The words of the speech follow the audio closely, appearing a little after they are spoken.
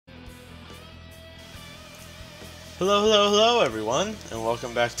Hello everyone, and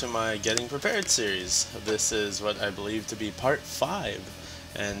welcome back to my Getting Prepared series. This is what I believe to be part 5,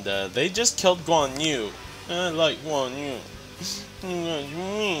 and they just killed Guan Yu. I like Guan Yu.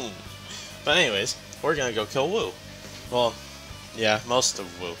 But anyways, we're gonna go kill Wu. Well, yeah, most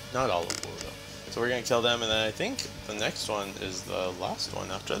of Wu, not all of Wu though. So we're gonna kill them, and then I think the next one is the last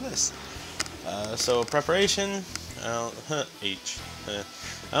one after this. So preparation, H.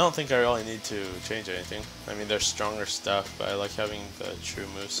 I don't think I really need to change anything. I mean, there's stronger stuff, but I like having the true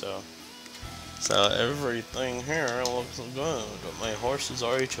Muso. So everything here looks good, but my horse is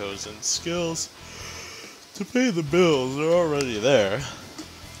already chosen. Skills to pay the bills are already there.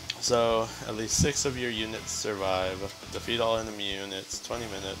 So at least 6 of your units survive. Defeat all enemy units, 20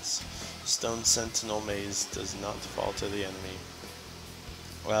 minutes. Stone Sentinel Maze does not fall to the enemy.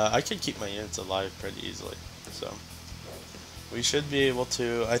 I could keep my units alive pretty easily, so we should be able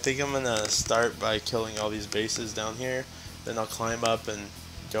to. I think I'm gonna start by killing all these bases down here, then I'll climb up and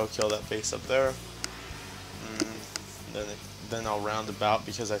go kill that base up there. Then I'll round about,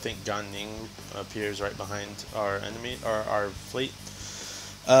 because I think Ning appears right behind our enemy or our fleet.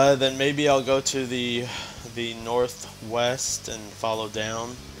 Then maybe I'll go to the northwest and follow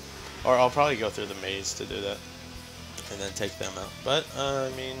down, or I'll probably go through the maze to do that, and then take them out. But I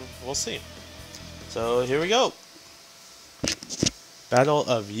mean, we'll see. So here we go. Battle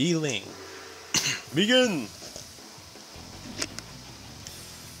of Yiling. Begin!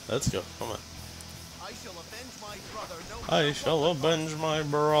 Let's go, come on. I shall avenge my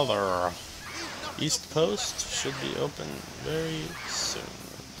brother. East Post should be open very soon.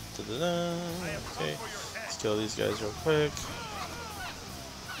 Okay, let's kill these guys real quick.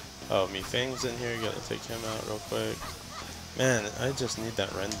 Oh, Feng's in here, gotta take him out real quick. Man, I just need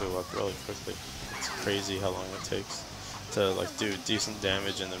that Renbu up really quickly. It's crazy how long it takes to like do decent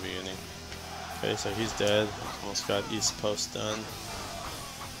damage in the beginning. Okay, so he's dead. Almost got East Post done.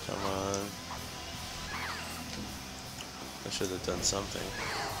 Come on. I should have done something.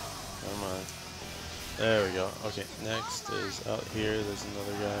 Come on. There we go. Okay, next is out here. There's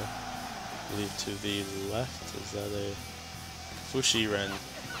another guy. I believe to the left. Is that a Fushi Ren?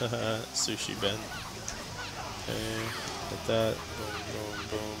 Sushi Ben. Okay, like that. Boom, boom,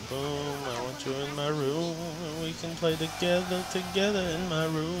 boom, boom. I want you in my room, and we can play together in my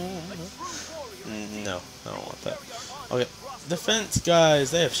room. No, I don't want that. Okay, defense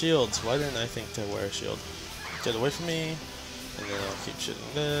guys, they have shields. Why didn't I think to wear a shield? Get away from me, and then I'll keep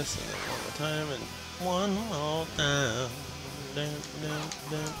shooting this, and then one more time, and one more time.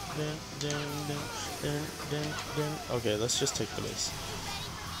 Okay, let's just take the base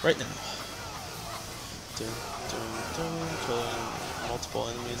right now. Killing multiple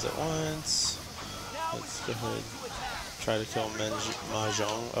enemies at once. Let's go ahead. Try to kill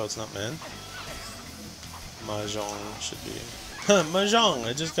Mahjong. Oh, it's not Man. Mahjong should be. Mahjong!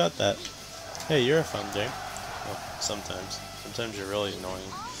 I just got that. Hey, you're a fun day. Well, sometimes. Sometimes you're really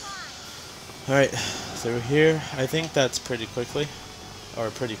annoying. Alright, through here. I think that's pretty quickly.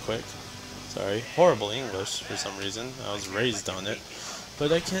 Or pretty quick. Sorry. Horrible English for some reason. I was raised on it.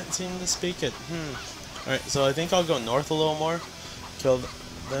 But I can't seem to speak it. Alright, so I think I'll go north a little more. Kill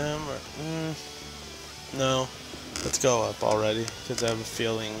them, or... no. Let's go up already, because I have a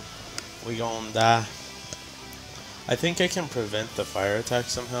feeling we gonna die. I think I can prevent the fire attack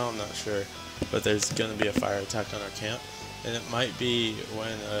somehow, I'm not sure. But there's gonna be a fire attack on our camp. And it might be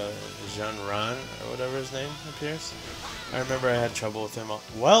when Zhang, or whatever his name, appears. I remember I had trouble with him.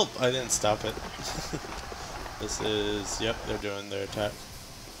 Well, I didn't stop it. This is... yep, they're doing their attack.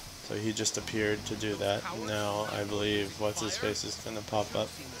 So he just appeared to do that. Now I believe what's his face is gonna pop up.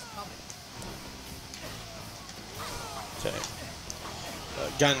 Okay.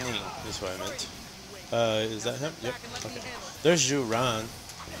 Ning is what I meant. Is that him? Yep. Okay. There's Zhuron.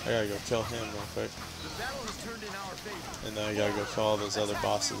 I gotta go kill him real quick. And then I gotta go kill all those other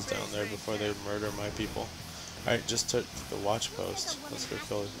bosses down there before they murder my people. Alright, just took the watch post. Let's go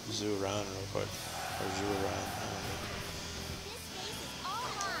kill Zhuron real quick. Or Zhuron.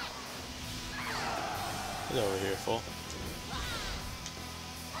 Get over here, fool.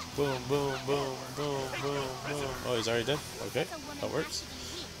 Boom, boom, boom, boom, boom, boom. Oh, he's already dead? Okay, that works.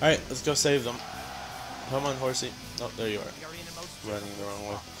 Alright, let's go save them. Come on, horsey. Oh, there you are. Running the wrong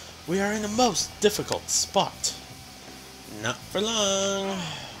way. We are in the most difficult spot. Not for long.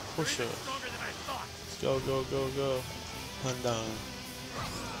 For sure. Let's go, go, go, go. Handang.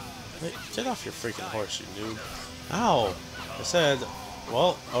 Wait, get off your freaking horse, you noob. Ow! I said,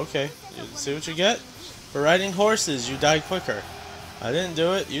 well, okay. You see what you get? For riding horses, you die quicker. I didn't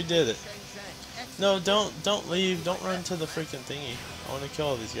do it, you did it. No, don't leave. Don't run to the freaking thingy. I want to kill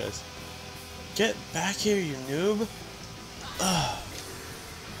all these guys. Get back here, you noob! Ugh.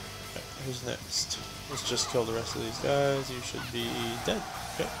 Okay, who's next? Let's just kill the rest of these guys. You should be dead.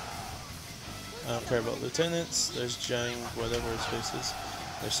 Okay. I don't care about lieutenants. There's Jiang, whatever his face is.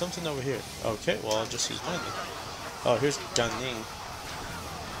 There's something over here. Okay, well I'll just use mine then. Oh, here's Ning.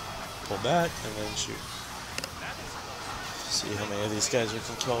 Pull back and then shoot. See how many of these guys we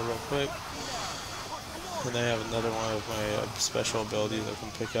can kill real quick. And I have another one of my special abilities I can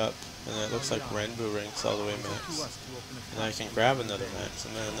pick up. And it looks like Renbu ranks all the way max. And I can grab another max,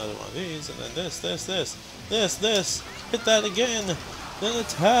 and then another one of these, and then this. Hit that again! Then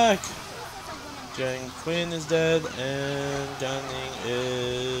attack! Jiang Quinn is dead, and Ning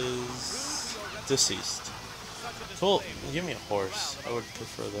is deceased. Cool, give me a horse. I would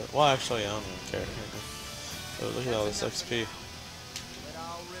prefer that. Well, actually, I don't even care right now. Oh, look at all this XP.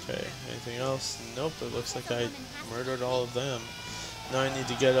 Okay, anything else? Nope, it looks like I murdered all of them. Now I need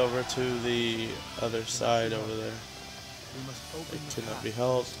to get over to the other side over there. It cannot be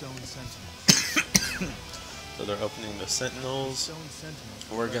held. So they're opening the sentinels.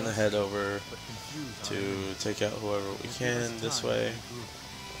 We're gonna head over to take out whoever we can this way.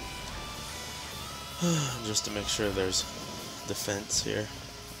 Just to make sure there's defense here.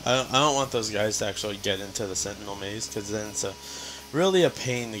 I don't want those guys to actually get into the sentinel maze, because then it's really a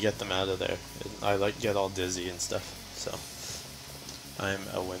pain to get them out of there. I like get all dizzy and stuff. So I'm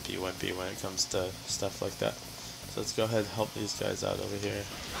a wimpy when it comes to stuff like that. So let's go ahead and help these guys out over here.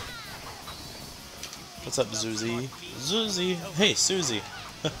 What's up, Zuzi? Zuzi! Hey, Susie!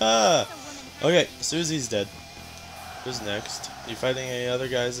 Haha! Okay, Susie's dead. Who's next? You fighting any other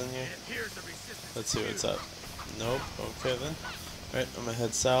guys in here? Let's see what's up. Nope. Okay then. Alright, I'm gonna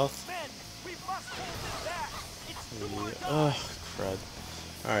head south. Oh, crud.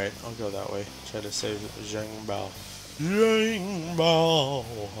 Alright, I'll go that way. Try to save Zhang Bao. Zhang Bao!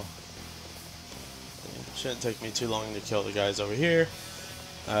 Shouldn't take me too long to kill the guys over here.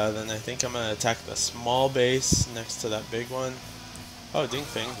 Then I think I'm gonna attack the small base next to that big one. Oh, Ding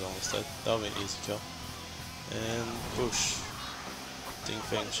Feng's almost dead. That'll be an easy kill. And whoosh. Ding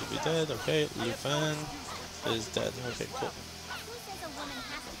Feng should be dead. Okay, Lu Fan is dead. Okay, cool.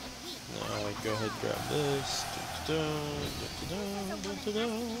 Now I go ahead and grab this.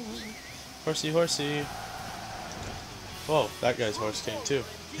 Horsey. Whoa, that guy's horse came too.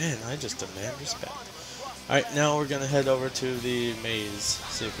 Man, I just demand respect. Alright, now we're gonna head over to the maze.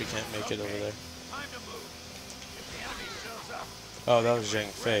 See if we can't make it over there. Oh, that was Zhang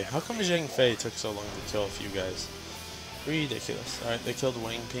Fei. How come Zhang Fei took so long to kill a few guys? Ridiculous. Alright, they killed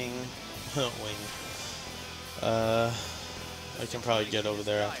Yinping. I can probably get over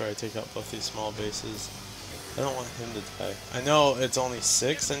there after I take out both these small bases. I don't want him to die. I know it's only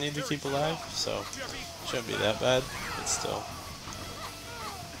 6 I need to keep alive, so shouldn't be that bad, but still.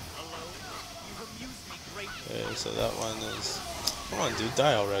 Okay, so that one is... Come on, dude,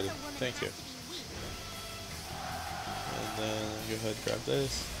 die already. Thank you. And then go ahead and grab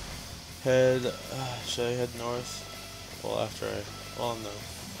this. Head... should I head north? Well, after I... Well, no.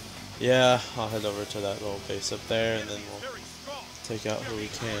 Yeah, I'll head over to that little base up there, and then we'll take out who we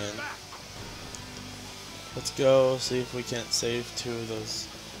can. Let's go, see if we can't save 2 of those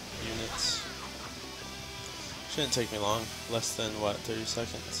units. Shouldn't take me long. Less than, what, 30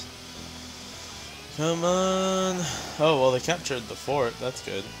 seconds. Come on! Oh, well, they captured the fort. That's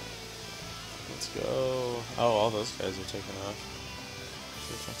good. Let's go. Oh, all those guys are taken off.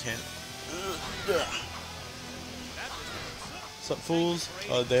 See if I can't. What's up, fools?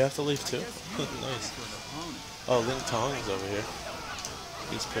 Oh, they have to leave too? Nice. Oh, Ling Tong's over here.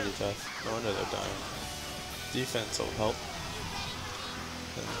 He's pretty tough. No wonder they're dying. Defense will help.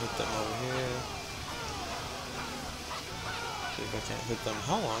 Then hit them over here. See if I can't hit them.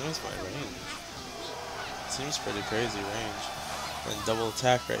 How long is my range? Seems pretty crazy range. And double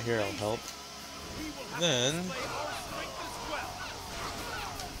attack right here will help. Then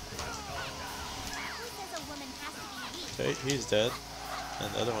okay, he's dead.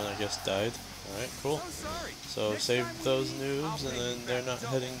 And the other one I guess died. Alright, cool. So save those noobs, and then they're not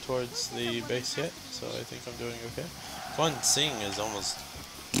heading towards the base yet, so I think I'm doing okay. Xing is almost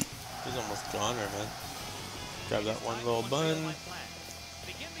he's almost gone, man. Grab that one little bun.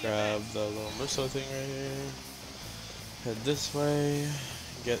 Grab the little Muso thing right here. Head this way.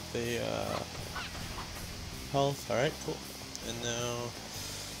 Get the health. Alright, cool. And now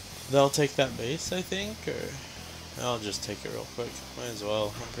they'll take that base, I think, or I'll just take it real quick. Might as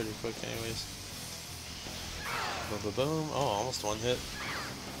well. I'm pretty quick anyways. Boom, boom, boom. Oh, almost one hit.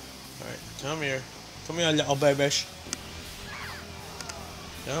 Alright, come here. Come here, little baby.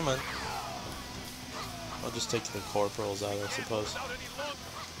 Come on. I'll just take the corporals out, I suppose.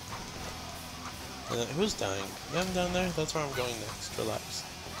 Who's dying? Yeah, I'm down there. That's where I'm going next. Relax.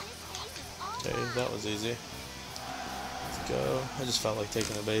 Okay, that was easy. Let's go. I just felt like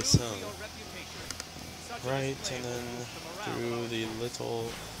taking a base. Right, and then through the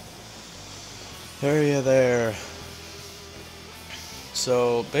little area there.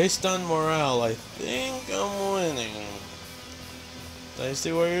 So, based on morale, I think I'm winning.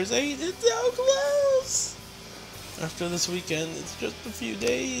 Dynasty Warriors 8, it's so close! After this weekend, it's just a few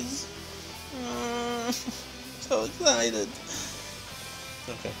days. So excited.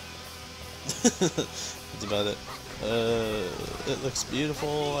 Okay. That's about it. It looks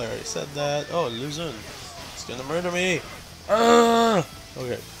beautiful. I already said that. Oh, Lu Xun. It's gonna murder me.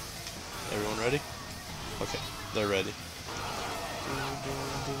 Okay. Everyone ready? Okay. They're ready.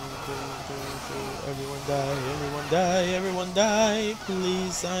 Everyone die, everyone die, everyone die.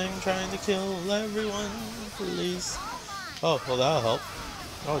 Please, I'm trying to kill everyone. Please. Oh, well, that'll help.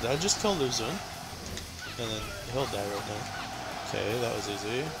 Oh, did I just kill Lu Xun? And then he'll die right now. Okay, that was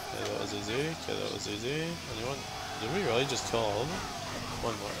easy. Okay, that was easy. Okay, that was easy. Anyone? Did we really just kill all of them?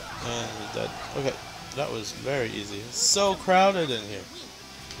 One more. And he's dead. Okay, that was very easy. It's so crowded in here.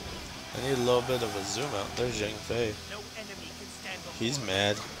 I need a little bit of a zoom out. There's Zhang Fei. He's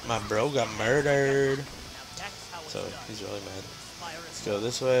mad. My bro got murdered. So, he's really mad. Let's go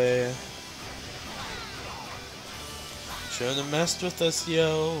this way. Shouldn't have messed with us,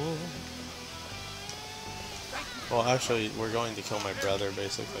 yo. Well, actually, we're going to kill my brother,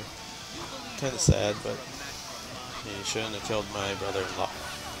 basically. Kind of sad, but he shouldn't have killed my brother-in-law.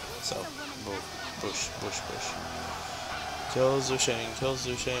 So, bush. Kill Zhu Shang, kill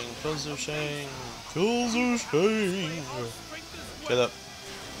Zhu Shang, kill Zhu Shang, kill Zhu Shang. Get up.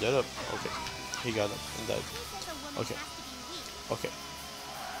 Get up. Okay. He got up and died. Okay. Okay.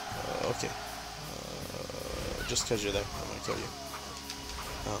 Okay. Just because you're there, I'm gonna kill you.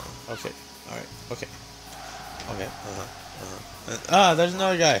 Okay. Alright. Okay. Okay. There's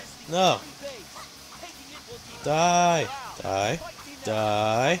another guy. No. Die. Die.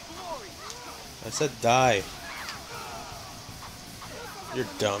 Die. I said die. You're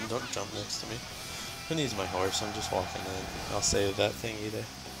dumb. Don't jump next to me. Who needs my horse? I'm just walking in. I'll save that thing either.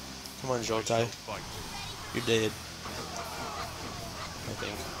 Come on, Zhou. You're dead. I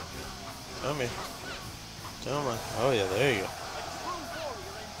think. Come here. Come on. Oh yeah, there you go.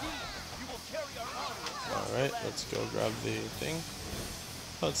 Alright, let's go grab the thing.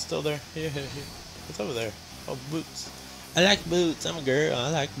 Oh, it's still there. Yeah. What's over there? Oh, boots. I like boots. I'm a girl. I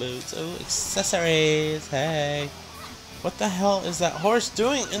like boots. Oh, accessories. Hey. What the hell is that horse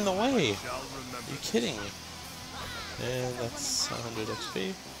doing in the way? Are you kidding me? And that's 100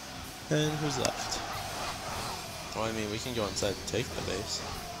 XP. And who's left? Well, I mean, we can go inside and take the base.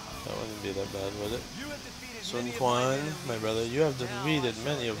 That wouldn't be that bad, would it? Sun Quan, my brother, you have defeated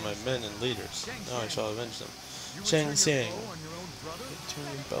many of my men and leaders. Now I shall avenge them. Shangxiang, turn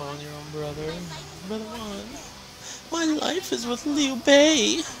your bow on your own brother. Brother Wan, my life is with Liu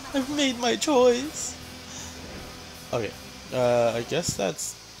Bei. I've made my choice. Okay, I guess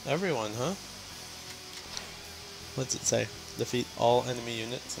that's everyone, huh? What's it say? Defeat all enemy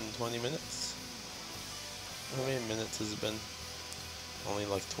units in 20 minutes? How many minutes has it been? Only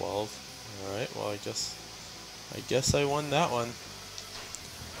like 12. Alright, well I guess I won that one.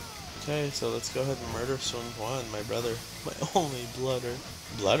 Okay, so let's go ahead and murder Sun Quan, my brother. My only blooder.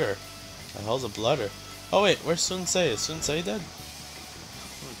 Blooder? The hell's a blooder? Oh wait, where's Sun Ce? Is Sun Ce dead?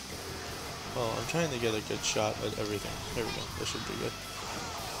 Well, I'm trying to get a good shot at everything. There we go. This should be good.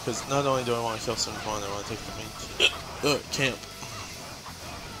 Because not only do I want to kill Sun Quan, I want to take the main camp.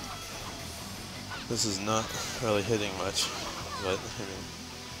 This is not really hitting much, but I mean...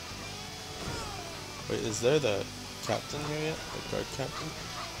 Wait, is there the captain here yet? The guard captain?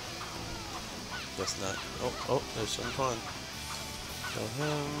 Guess not. Oh, there's Sun Quan. Kill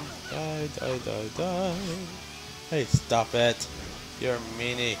him. Die. Hey, stop it. You're a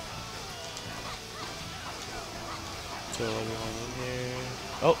meanie. Kill everyone in here.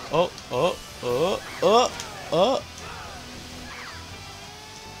 Oh,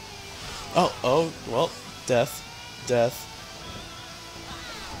 well, death.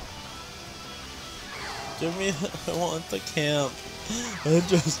 Give me, I want the camp. I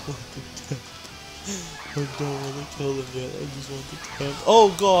just want the camp. I don't want to kill him yet, I just want the camp. Oh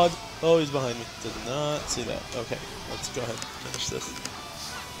god! Oh, he's behind me. Did not see that. Okay, let's go ahead and finish this.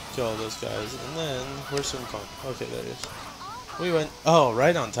 Kill all those guys, and then, where's Sun Quan? Okay, there he is. We went, oh,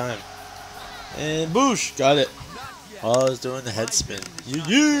 right on time. And boosh! Got it. While I was doing the head spin.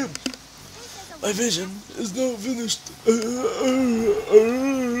 Yeah! My vision is now finished.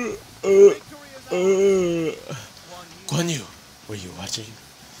 Guan Yu, were you watching?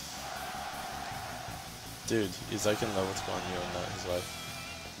 Dude, he's like in love with Guan, not his wife.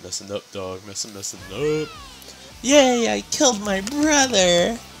 Messing up, dog. Messing up. Yay, I killed my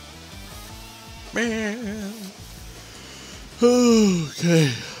brother! Man.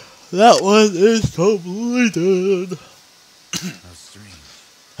 Okay. That one is completed.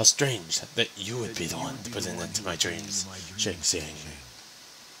 How strange that you would be the one to put it into my dreams, Shangxiang.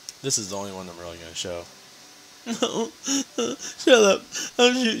 This is the only one I'm really gonna show. No, shut up.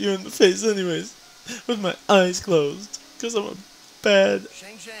 I'll shoot you in the face anyways, with my eyes closed, because I'm a bad...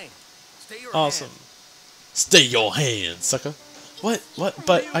 Awesome. Stay your hands, sucker. What?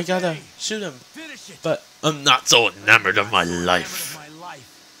 But I gotta shoot him. But I'm not so enamored of my life.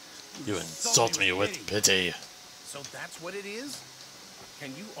 You insult me with pity. So that's what it is?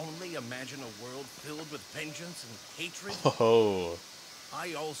 Can you only imagine a world filled with vengeance and hatred? Oh.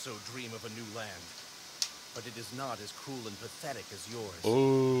 I also dream of a new land, but it is not as cruel and pathetic as yours.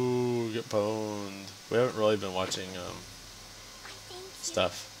 Oh, get pwned. We haven't really been watching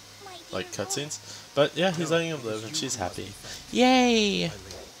stuff, like cutscenes. But yeah, he's letting him live and she's happy. Yay!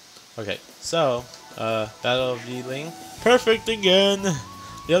 Okay, so, Battle of Ling. Perfect again!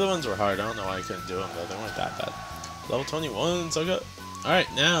 The other ones were hard. I don't know why I couldn't do them, though. They weren't that bad. Level 21, so good.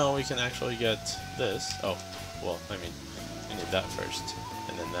 Alright, now we can actually get this. Oh, well, I mean, we need that first.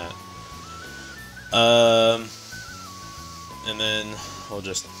 And then that. And then we'll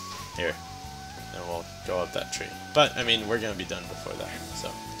just, here. And we'll go up that tree. But, I mean, we're going to be done before that,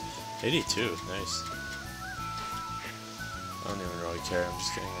 so. 82, nice. I don't even really care. I'm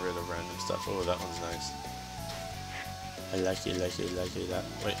just getting rid of random stuff. Oh, that one's nice. I like it. That.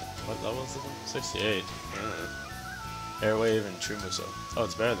 Wait, what level is it? 68. Airwave and True Muso. Oh,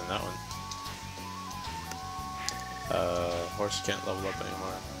 it's better than that one. Horse can't level up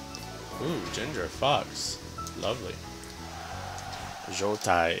anymore. Ooh, Ginger Fox. Lovely.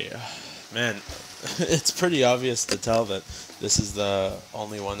 Jotai. Man, it's pretty obvious to tell that this is the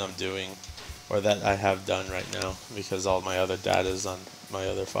only one I'm doing, or that I have done right now, because all my other data is on my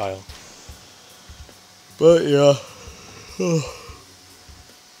other file. But yeah.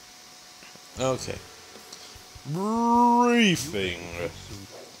 Okay. Briefing.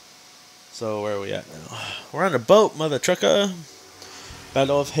 So where are we at now? We're on a boat, mother trucker.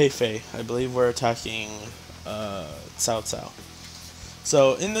 Battle of Hefei. I believe we're attacking Cao Cao.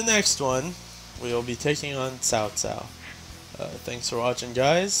 So in the next one, we will be taking on Cao Cao. Thanks for watching,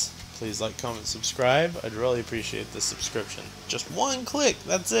 guys. Please like, comment, subscribe. I'd really appreciate the subscription. Just one click,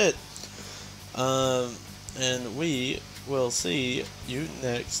 that's it. And we will see you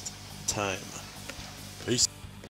next time. Peace.